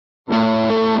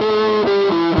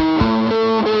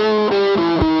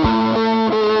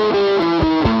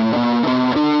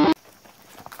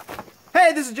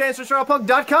this is James from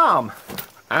SurvivalPunk.com.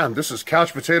 And this is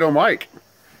Couch Potato Mike.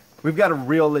 We've got a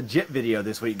real legit video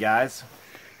this week, guys.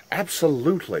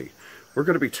 Absolutely. We're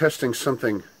going to be testing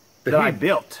something that I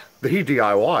built. That he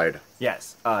DIY'd.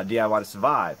 Yes, DIY to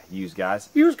survive. Use guys.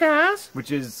 Use guys.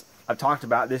 Which is, I've talked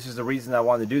about, this is the reason I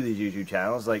wanted to do these YouTube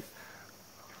channels. Like,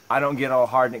 I don't get all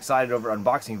hard and excited over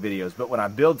unboxing videos, but when I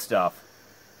build stuff,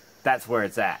 that's where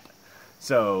it's at.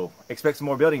 So, expect some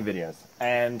more building videos.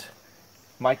 And,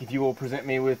 Mike, if you will present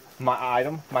me with my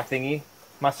item, my thingy,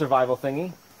 my survival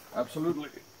thingy. Absolutely.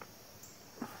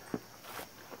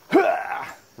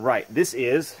 Right, this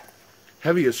is...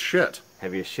 heavy as shit.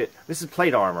 Heavy as shit. This is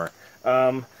plate armor.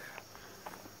 I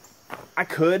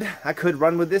could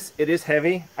run with this. It is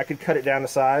heavy. I could cut it down to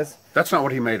size. That's not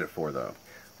what he made it for, though.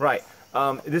 Right.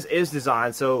 This is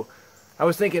designed, so I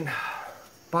was thinking,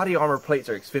 body armor plates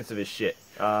are expensive as shit.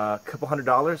 A couple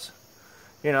 $100,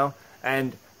 you know,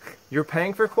 and you're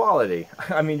paying for quality.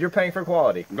 I mean, you're paying for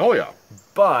quality. Oh, yeah.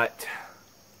 But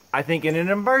I think in an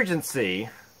emergency,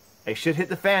 a shit hit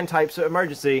the fan type of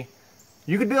emergency,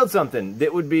 you could build something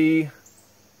that would be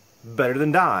better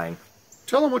than dying.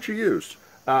 Tell them what you used.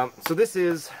 So this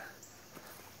is,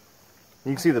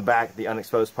 you can see the back, the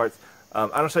unexposed parts.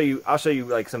 I'll show you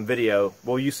like some video.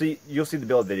 Well, you'll see the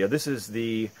build video. This is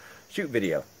the shoot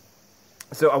video.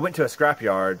 So I went to a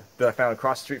scrapyard that I found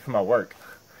across the street from my work,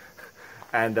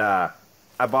 and I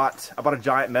bought a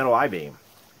giant metal I-beam.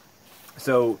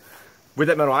 So with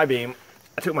that metal I-beam,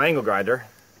 I took my angle grinder,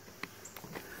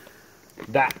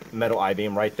 that metal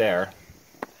I-beam right there.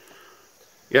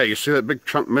 Yeah, you see that big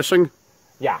chunk missing?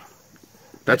 Yeah.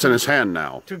 That's in his hand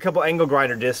now. Took a couple angle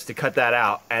grinder discs to cut that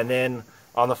out, and then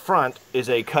on the front is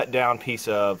a cut down piece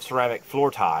of ceramic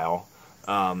floor tile,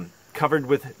 covered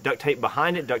with duct tape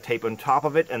behind it, duct tape on top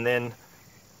of it, and then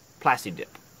plasti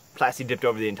dipped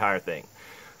over the entire thing.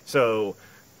 So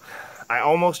I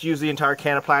almost used the entire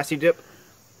can of plasti dip,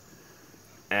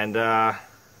 and I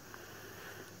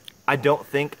don't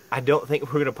think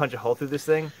we're gonna punch a hole through this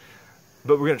thing,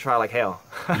 but we're gonna try like hell.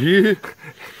 Yeah.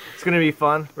 It's gonna be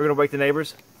fun. We're gonna wake the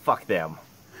neighbors. Fuck them.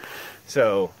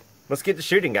 So let's get to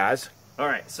shooting, guys. All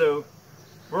right, so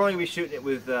we're only gonna be shooting it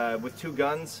with two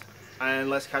guns,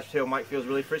 unless Couch Potato Mike feels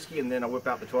really frisky, and then I'll whip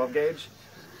out the 12 gauge.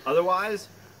 Otherwise,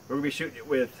 we're gonna be shooting it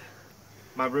with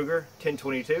my Ruger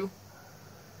 1022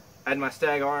 and my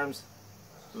Stag Arms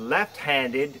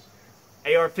left-handed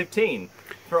AR-15.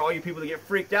 For all you people that get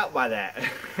freaked out by that.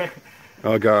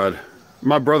 Oh God,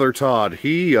 my brother Todd,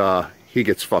 he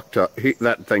gets fucked up.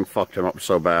 That thing fucked him up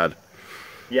so bad.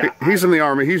 Yeah, he's in the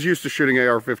Army. He's used to shooting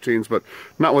AR-15s, but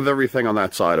not with everything on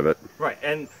that side of it. Right,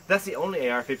 and that's the only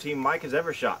AR-15 Mike has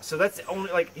ever shot. So that's the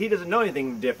only, like, he doesn't know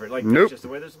anything different. Like, nope. That's just the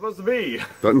way they're supposed to be.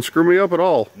 Doesn't screw me up at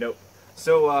all. Nope.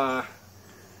 So,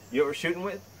 you know what we're shooting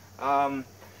with?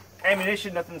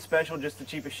 Ammunition, nothing special, just the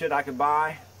cheapest shit I could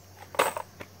buy.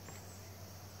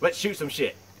 Let's shoot some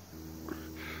shit.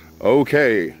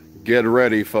 Okay, get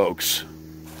ready, folks.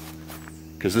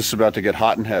 Because this is about to get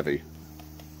hot and heavy.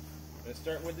 Let's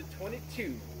start with the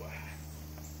 22.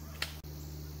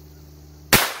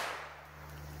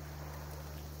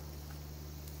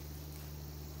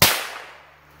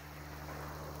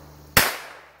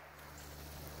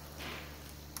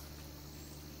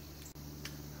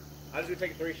 I'm just going to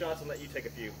take 3 shots and let you take a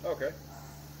few. Okay.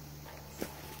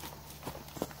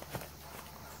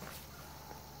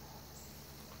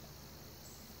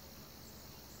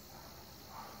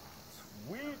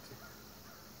 Sweet.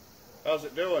 How's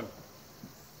it doing?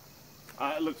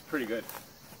 It looks pretty good.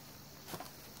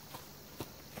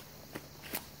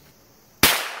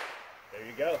 There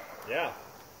you go. Yeah.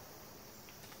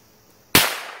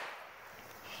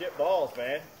 Shit balls,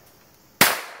 man.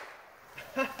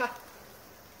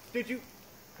 Dude, you...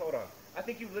 Hold on. I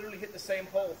think you literally hit the same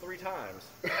hole 3 times.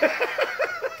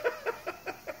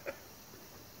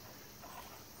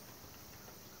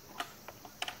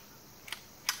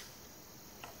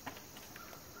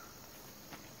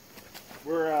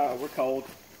 We're cold.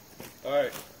 All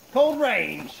right. Cold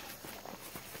range.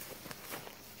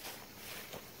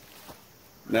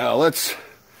 Now let's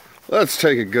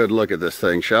take a good look at this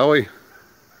thing, shall we?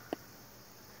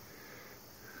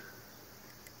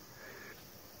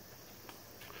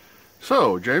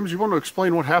 So, James, you want to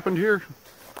explain what happened here?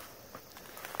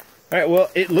 All right. Well,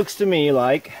 it looks to me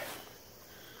like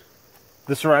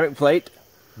the ceramic plate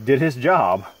did his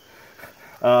job.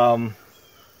 Flip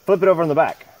it over on the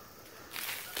back.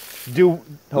 Hold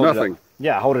nothing. It up.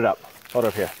 Yeah, hold it up. Hold it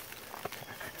up here.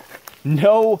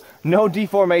 No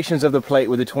deformations of the plate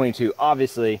with the 22.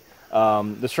 Obviously,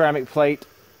 the ceramic plate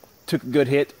took a good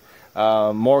hit.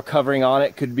 More covering on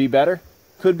it could be better.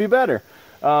 Could be better.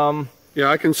 Yeah,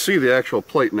 I can see the actual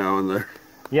plate now in there.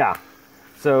 Yeah.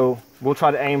 So we'll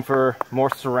try to aim for more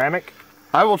ceramic.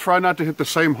 I will try not to hit the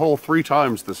same hole 3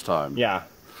 times this time. Yeah.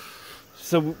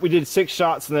 So we did 6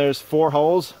 shots and there's 4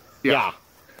 holes? Yeah.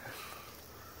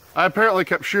 I apparently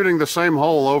kept shooting the same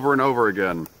hole over and over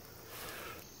again.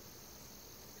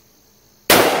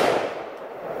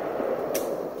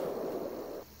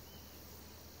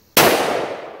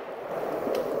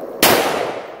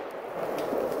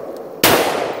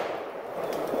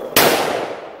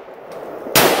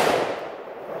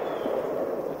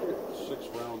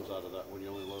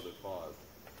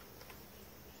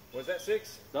 Was that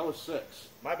 6? That was 6.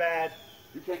 My bad.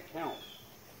 You can't count.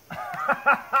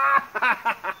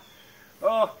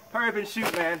 Oh, hurry up and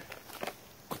shoot, man.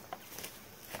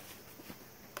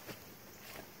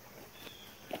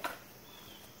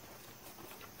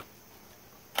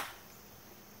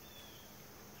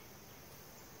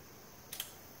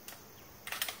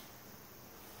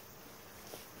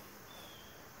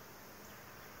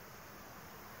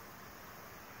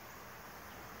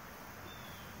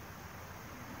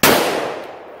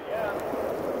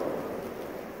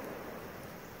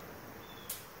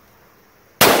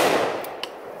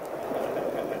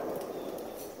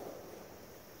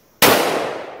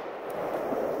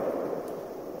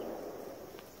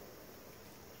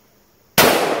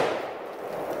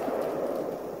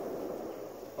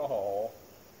 Oh.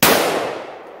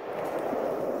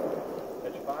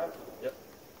 Catch a 5? Yep.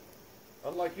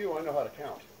 Unlike you, I know how to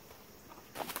count.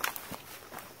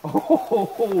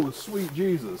 Oh, sweet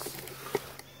Jesus.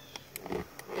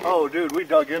 Oh, dude, we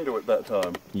dug into it that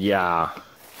time. Yeah.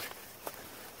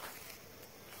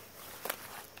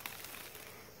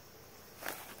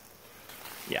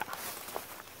 Yeah.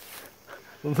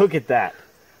 Look at that.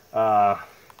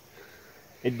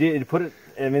 It did put it,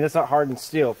 I mean, that's not hardened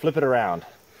steel. Flip it around.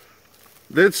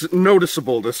 It's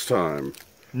noticeable this time.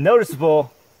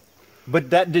 Noticeable, but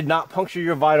that did not puncture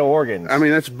your vital organs. I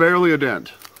mean, that's barely a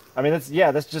dent. I mean, that's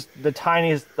just the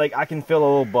tiniest, like, I can feel a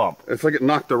little bump. It's like it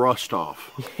knocked the rust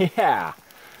off. Yeah.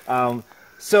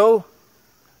 So,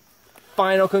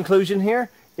 final conclusion here.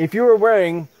 If you were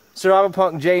wearing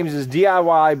SurvivalPunk James's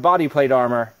DIY body plate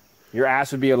armor, your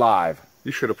ass would be alive.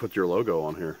 You should have put your logo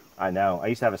on here. I know. I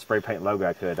used to have a spray paint logo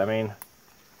I could. I mean...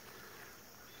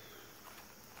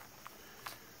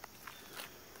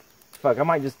 Fuck, I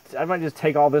might just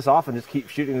take all this off and just keep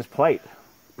shooting this plate.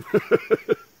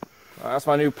 That's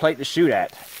my new plate to shoot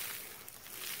at.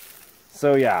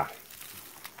 So yeah.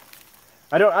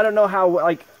 I don't know how,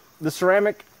 like, the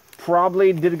ceramic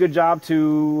probably did a good job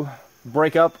to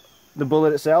break up the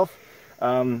bullet itself.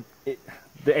 The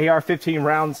AR-15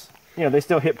 rounds, you know, they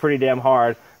still hit pretty damn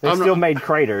hard. They still made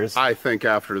craters. I think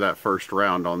after that first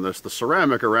round on this, the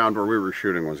ceramic around where we were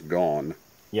shooting was gone.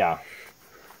 Yeah.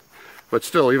 But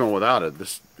still, even without it,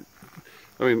 this,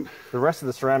 I mean... The rest of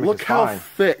the ceramic look is fine. Look how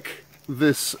thick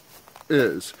this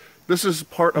is. This is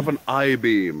part of an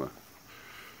I-beam.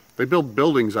 They build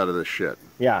buildings out of this shit.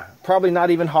 Yeah. Probably not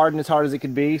even hardened as hard as it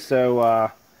could be, so...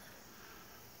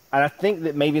 and I think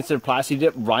that maybe instead of Plasti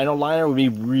Dip, Rhino Liner would be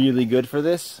really good for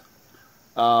this.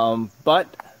 But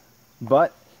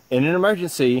in an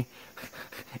emergency,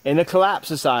 in a collapse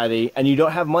society, and you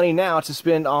don't have money now to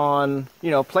spend on,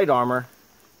 you know, plate armor,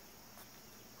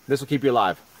 this will keep you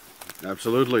alive.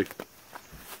 Absolutely.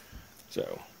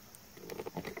 So,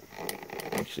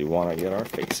 actually want to get our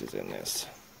faces in this.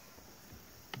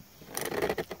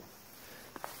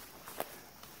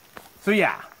 So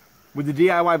yeah, with the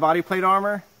DIY body plate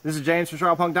armor, this is James from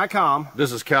SurvivalPunk.com.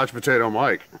 This is Couch Potato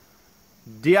Mike.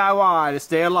 DIY to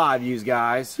stay alive, yous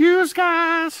guys. Yous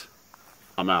guys.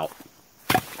 I'm out.